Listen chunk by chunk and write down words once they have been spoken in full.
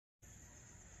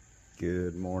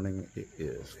Good morning. It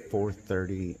is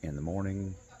 4:30 in the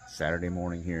morning, Saturday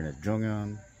morning here in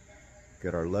Ajungan.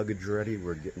 Got our luggage ready.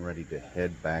 We're getting ready to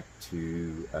head back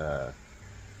to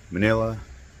Manila,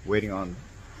 waiting on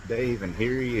Dave, and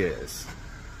here he is.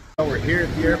 Well, we're here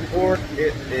at the airport.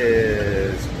 It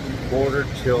is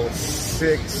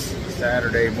 5:45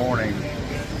 Saturday morning.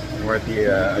 We're at the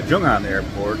Ajungan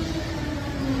airport.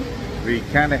 We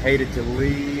kind of hated to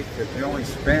leave because we only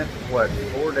spent, what,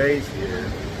 4 days here.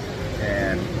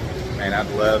 And man, I'd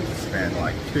love to spend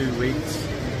like 2 weeks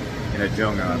in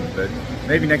Ajungan, but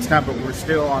maybe next time. But we're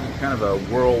still on kind of a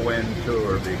whirlwind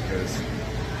tour because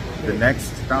the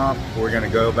next stop we're going to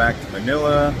go back to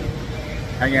Manila,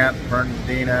 hang out in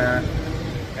Fernandina,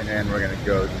 and then we're going to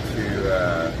go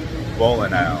to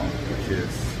Bolinao, which is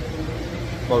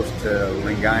close to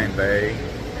Lingayen Bay,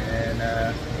 and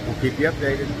we'll keep you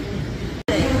updated.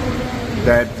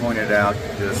 Dad pointed out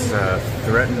this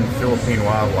threatened Philippine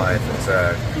wildlife. It's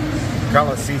a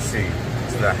kalasisi.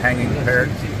 It's the hanging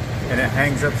parrot, and it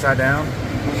hangs upside down.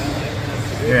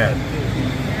 Yeah.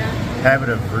 Habit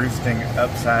of roosting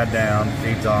upside down,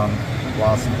 feeds on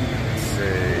blossom. Let's see.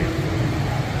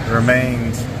 It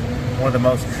remains one of the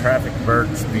most trafficked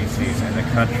bird species in the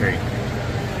country.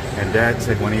 And Dad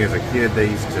said when he was a kid, they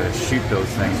used to shoot those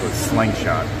things with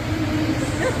slingshot.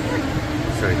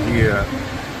 So he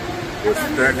was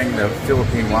threatening the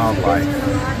Philippine wildlife.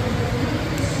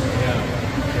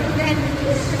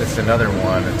 This is another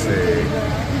one. It's a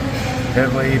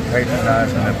heavily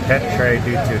patronized in a pet trade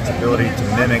due to its ability to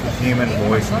mimic human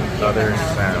voice and other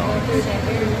sounds.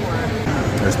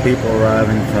 There's people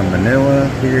arriving from Manila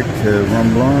here to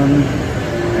Romblon,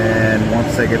 and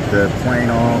once they get the plane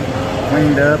all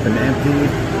cleaned up and emptied,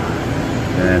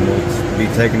 then we'll be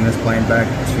taking this plane back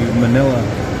to Manila.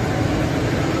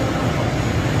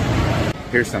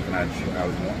 Here's something I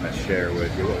was wanting to share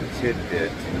with you, a little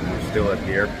tidbit. We're still at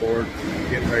the airport,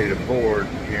 getting ready to board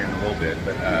here in a little bit,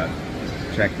 but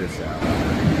check this out.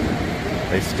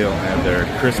 They still have their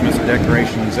Christmas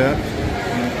decorations up. I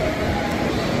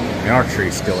mean, our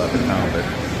tree's still up at home, but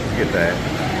you get that.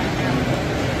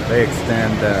 They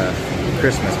extend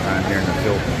Christmas time here in the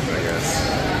Philippines, I guess.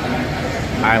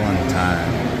 Island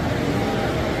time.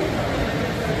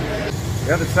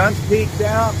 Yeah, the sun's peaked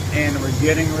out, and we're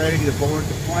getting ready to board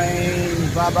the plane.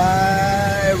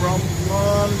 Bye-bye,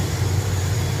 Romblon.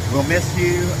 We'll miss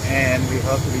you, and we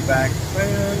hope to be back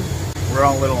soon. We're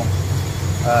on a little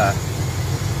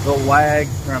lag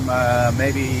from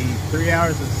maybe 3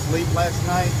 hours of sleep last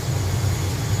night.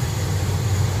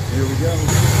 Here we go.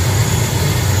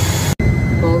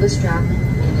 Pull the strap in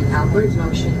an outward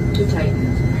motion to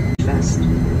tighten. Vest.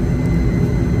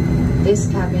 This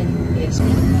cabin is...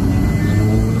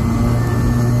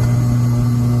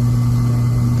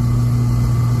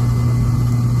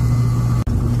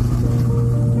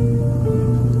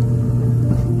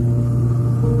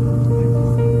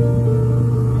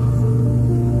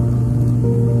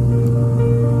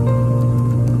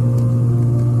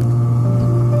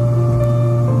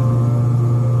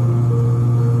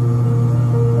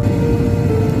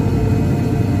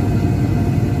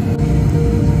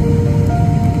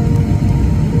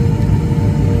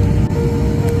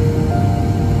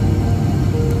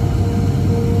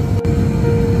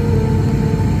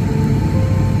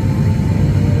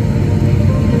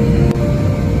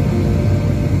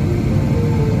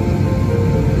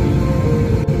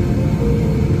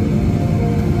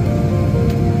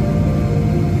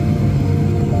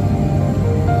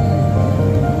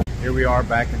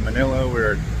 Back in Manila.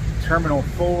 We're at Terminal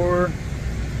 4.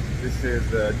 This is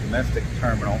the domestic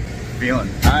terminal. Feeling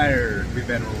tired. We've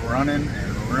been running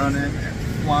and running and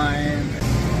flying.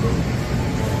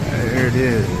 There it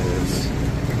is.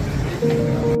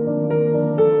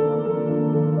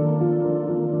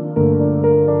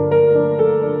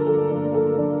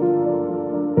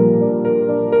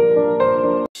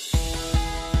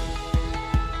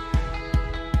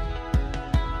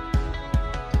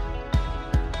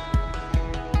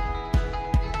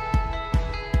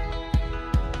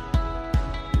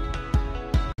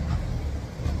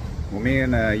 Well, me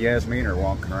and Yasmeen are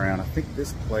walking around. I think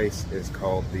this place is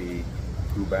called the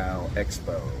Cubao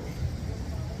Expo.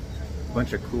 A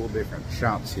bunch of cool different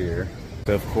shops here.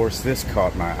 Of course, this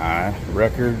caught my eye.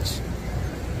 Records.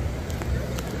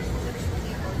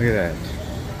 Look at that.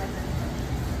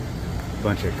 A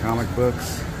bunch of comic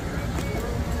books.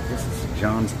 This is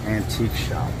John's Antique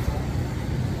Shop.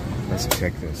 Let's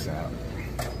check this out.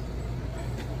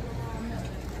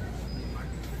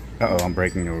 Uh-oh, I'm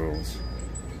breaking the rules.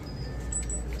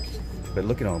 But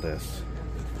look at all this.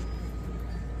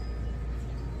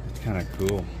 It's kind of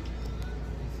cool.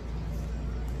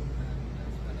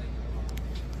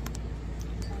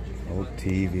 Old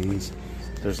TVs.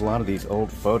 There's a lot of these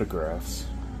old photographs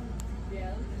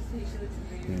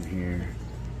in here.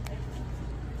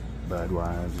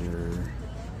 Budweiser.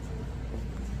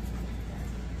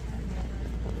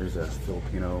 There's a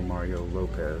Filipino Mario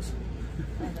Lopez.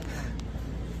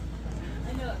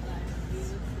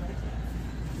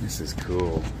 This is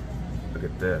cool. Look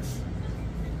at this.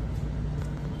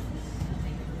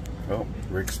 Oh,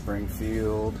 Rick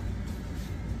Springfield.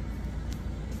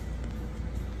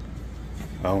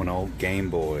 Oh, an old Game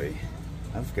Boy.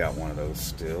 I've got one of those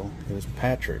still. It was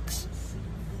Patrick's.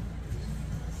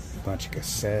 Bunch of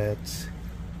cassettes.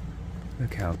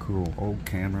 Look how cool. Old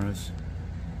cameras.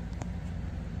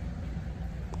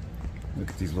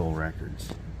 Look at these little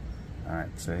records.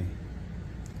 Alright, see?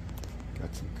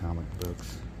 Got some comic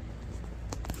books.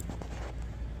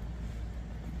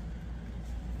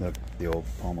 Look, the old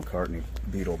Paul McCartney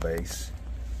Beatle bass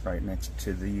right next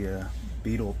to the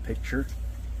Beatle picture.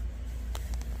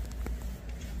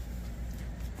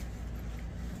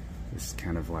 This is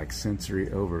kind of like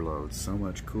sensory overload. So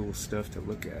much cool stuff to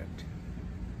look at.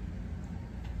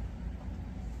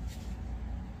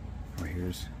 Oh,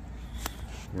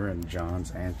 we're in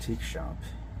John's antique shop.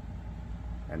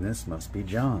 And this must be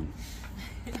John.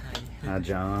 Hi,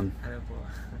 John.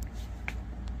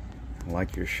 I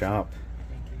like your shop.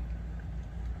 Thank you.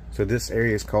 So this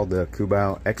area is called the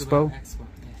Cubao Expo? Cubao Expo,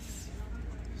 yes.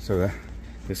 So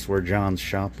this is where John's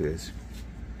shop is.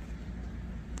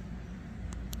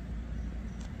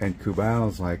 And Cubao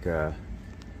is like a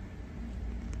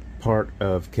part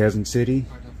of Quezon City,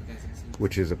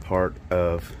 which is a part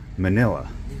of Manila.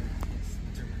 Yeah, yes,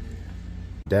 Manila.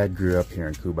 Dad grew up here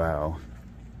in Cubao,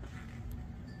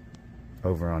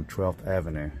 over on 12th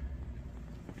Avenue.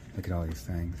 Look at all these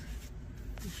things.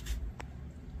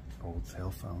 Old cell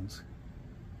phones.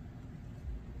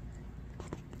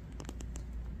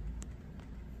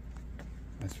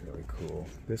 That's really cool.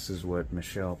 This is what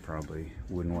Michelle probably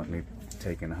wouldn't want me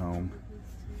taking home.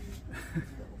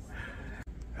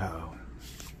 Oh.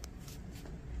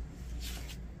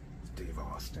 Steve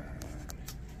Austin.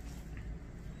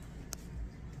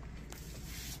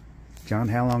 John,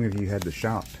 how long have you had the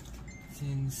shop?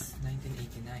 Since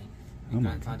 1989. Oh My my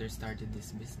grandfather started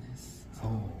this business. So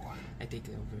Oh. I take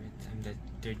over it. I'm the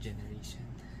third generation.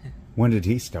 When did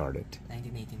he start it?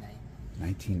 1989.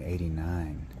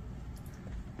 1989.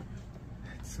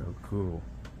 That's so cool.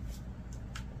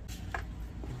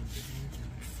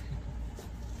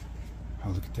 Oh,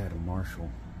 look at that, a Marshall.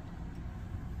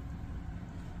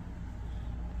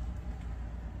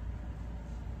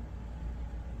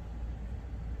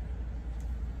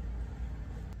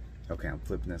 Okay, I'm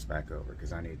flipping this back over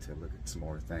because I need to look at some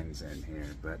more things in here.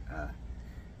 But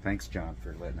thanks, John,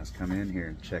 for letting us come in here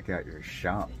and check out your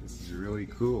shop. This is really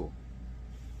cool.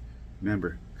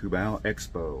 Remember, Cubao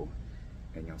Expo,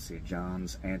 and you'll see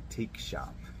John's antique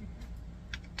shop.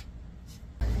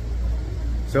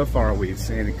 So far, we've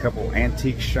seen a couple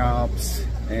antique shops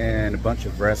and a bunch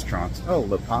of restaurants. Oh,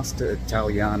 La Pasta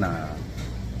Italiana.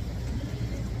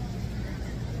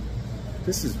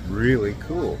 This is really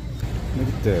cool. Look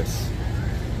at this.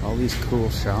 All these cool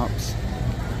shops,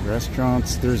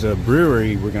 restaurants. There's a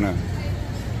brewery we're gonna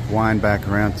wind back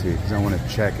around to because I want to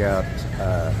check out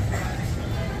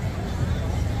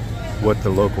what the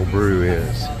local brew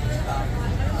is.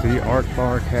 See, Art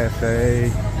Bar Cafe.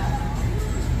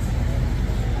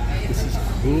 This is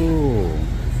cool.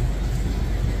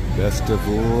 Best of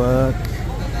luck.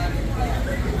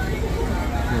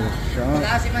 Little shop.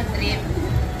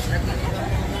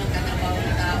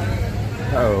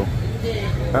 Uh-oh.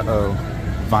 Uh-oh.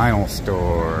 Vinyl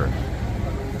store.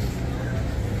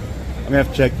 I'm gonna have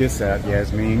to check this out,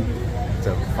 Yasmeen. It's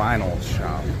a vinyl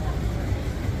shop.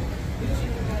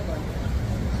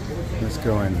 Let's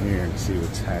go in here and see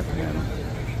what's happening.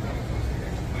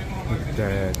 Look at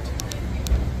that.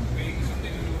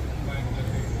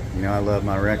 You know I love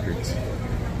my records.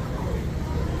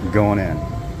 I'm going in.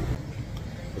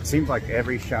 It seems like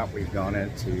every shop we've gone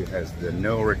into has the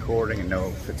no recording and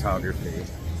no photography.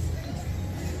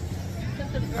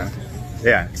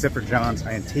 Yeah, except for John's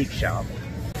antique shop.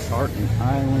 Tartan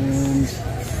Island.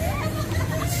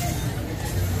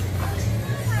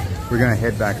 We're gonna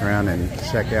head back around and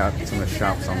check out some of the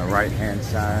shops on the right hand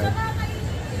side.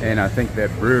 And I think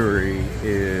that brewery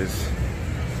is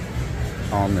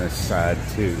on this side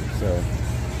too. So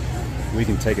we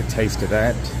can take a taste of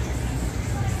that.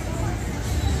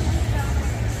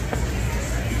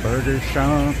 Burger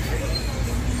shop.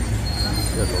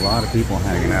 There's a lot of people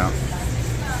hanging out.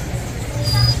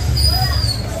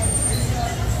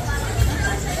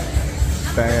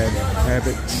 Bad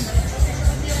habits.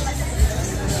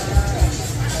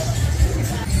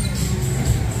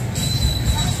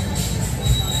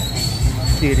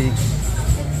 kitty.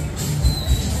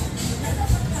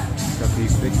 Got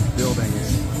these big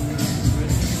buildings.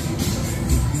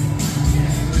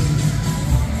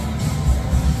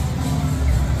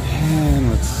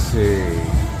 And let's see.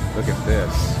 Look at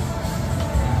this.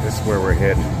 This is where we're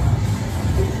heading.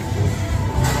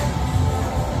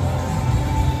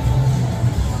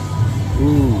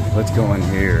 Ooh, let's go in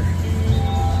here.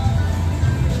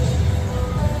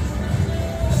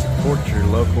 Support your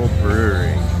local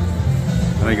brewery.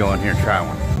 Let me go in here and try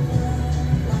one.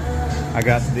 I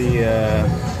got the,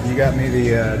 you got me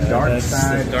the dark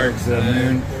side of the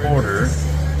moon porter.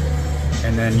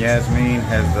 And then Yasmeen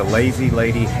has the Lazy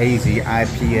Lady Hazy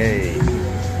IPA.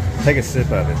 Take a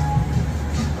sip of it.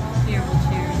 Here, we'll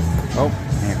cheers. Oh,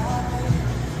 man.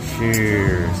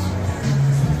 Cheers.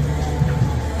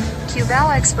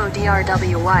 Cubao Expo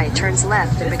DRWY turns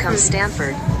left and becomes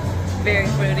Stanford. Very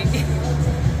fruity.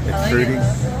 It's fruity.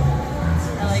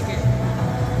 I like it.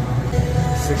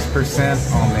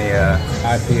 6% on the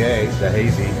IPA, the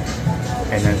hazy,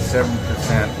 and then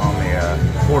 7% on the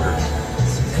porter.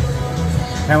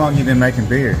 How long you been making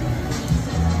beer?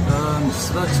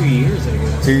 Just about 2 years, I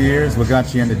guess. 2 years? What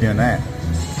got you into doing that?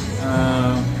 I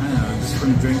don't know, just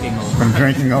from drinking a lot. From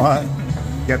drinking a lot?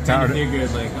 Got tired I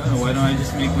figured, like, oh, why don't I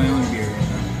just make my own beer?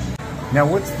 Now,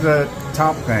 what's the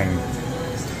top thing?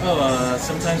 Oh,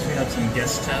 sometimes we have some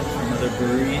guest tap from other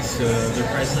breweries, so their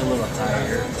price is a little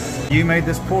higher. You made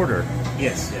this porter.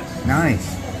 Yes, yes.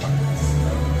 Nice.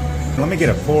 Let me get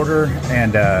a porter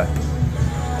and an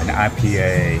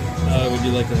IPA. Would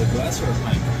you like a glass or a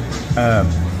pint?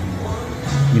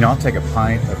 You know, I'll take a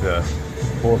pint of the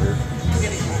porter.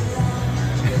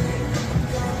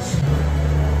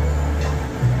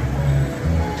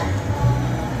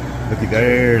 Looky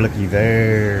there, looky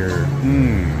there.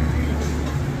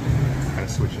 Gotta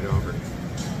switch it over.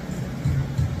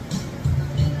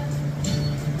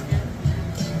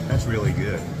 That's really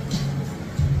good.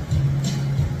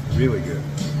 Really good.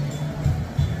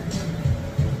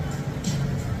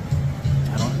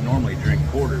 I don't normally drink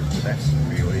porters, but that's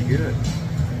really good.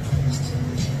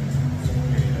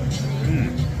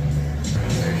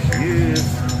 There she is.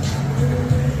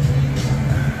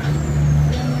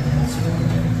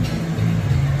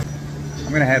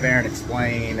 I'm gonna have Aaron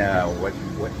explain what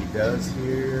he does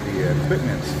here, the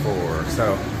equipment's for. So,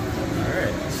 All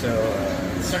right, so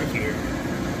let's start here.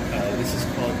 This is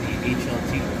called the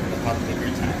HLT, the hot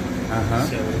liquor tank.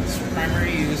 So its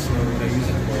primary use, or what I use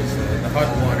it for, is the hot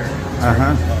water.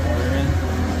 Hot water in.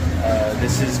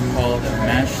 This is called a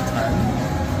mash tun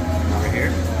over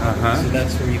here. So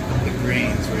that's where you put the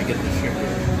grains, where you get the sugar.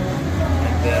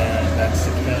 And then that's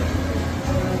the kettle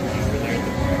over there at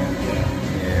the bottom.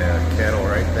 yeah, kettle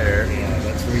right there. Yeah,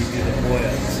 that's where you do the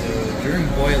boil. So during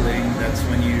boiling, that's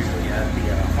when you usually add the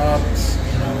hops,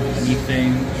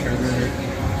 anything, sugar.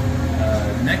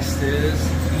 Next is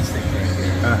these things right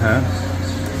here.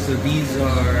 So these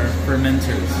are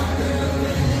fermenters.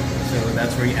 So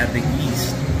that's where you add the yeast.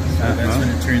 So that's when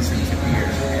it turns into beer.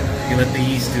 You let the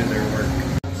yeast do their work.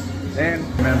 And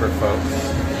remember, folks,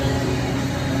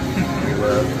 we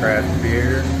love craft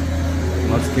beer.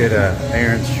 Let's get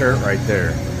Aaron's shirt right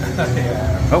there.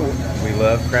 Oh, we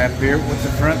love craft beer. What's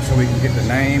the front so we can get the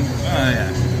name? Oh,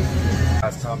 yeah. I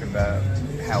was talking about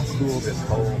how cool this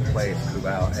whole place,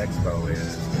 Cubao Expo,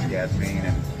 is with Yasmeen,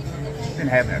 and been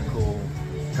having a cool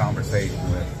conversation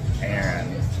with Aaron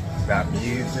about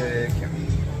music and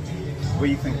what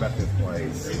do you think about this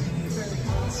place?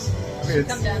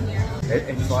 Come down here.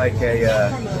 It's like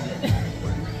a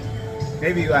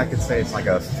maybe I could say it's like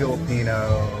a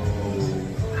Filipino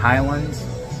Highlands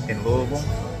in Louisville.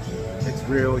 It's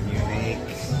real unique.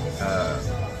 A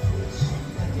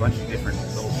bunch of different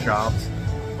little shops,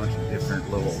 a bunch of different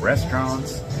little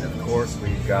restaurants, and of course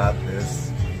we've got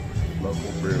this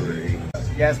local brewery.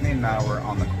 Yasmeen and I were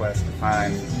on the quest to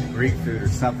find Greek food or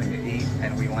something to eat,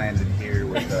 and we landed here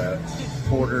with a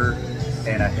porter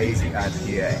and a hazy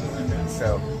IPA.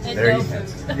 So there you go.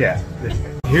 Yeah.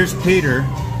 Here's Peter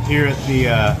here at the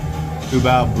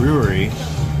Cubao Brewery.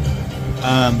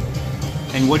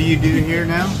 And what do you do here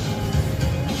now?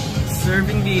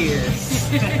 Serving beers.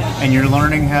 And you're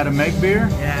learning how to make beer?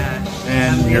 Yeah.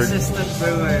 And I'm the your assistant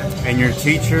brewer. And your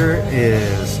teacher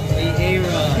is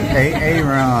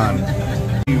Aaron.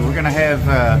 We're gonna have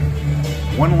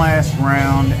one last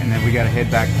round, and then we gotta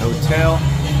head back to the hotel,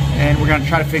 and we're gonna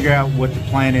try to figure out what the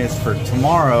plan is for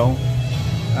tomorrow.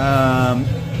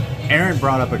 Aaron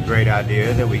brought up a great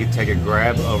idea that we could take a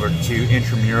grab over to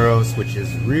Intramuros, which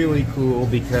is really cool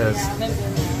because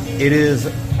it is,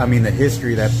 I mean, the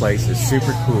history of that place is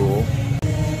super cool.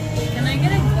 Can I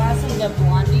get a glass of the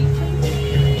blondie?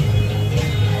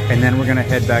 and then we're gonna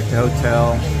head back to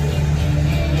hotel.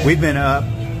 We've been up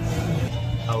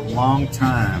a long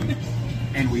time,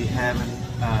 and we haven't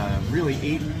really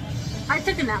eaten. I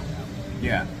took a nap.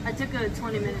 Yeah. I took a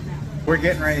 20-minute nap. We're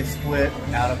getting ready to split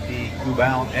out of the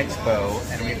Cubao Expo,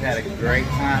 and we've had a great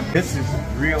time. This is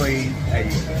really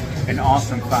an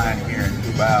awesome find here in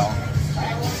Cubao.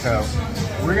 So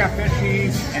we're gonna finish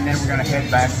these, and then we're gonna head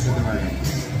back to the room.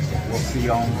 We'll see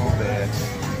y'all in a little bit.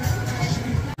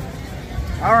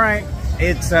 All right,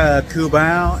 it's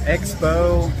Cubao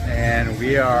Expo, and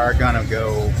we are gonna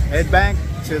go head back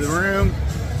to the room,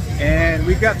 and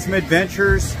we've got some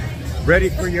adventures ready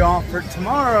for you all for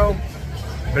tomorrow.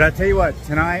 But I tell you what,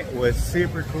 tonight was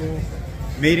super cool.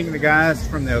 Meeting the guys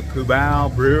from the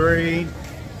Cubao Brewery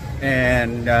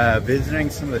and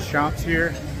visiting some of the shops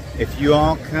here. If you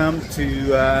all come to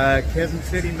Quezon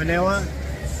City, Manila,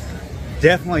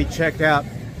 definitely check out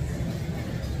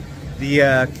the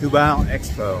Cubao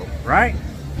Expo, right?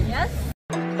 Yes.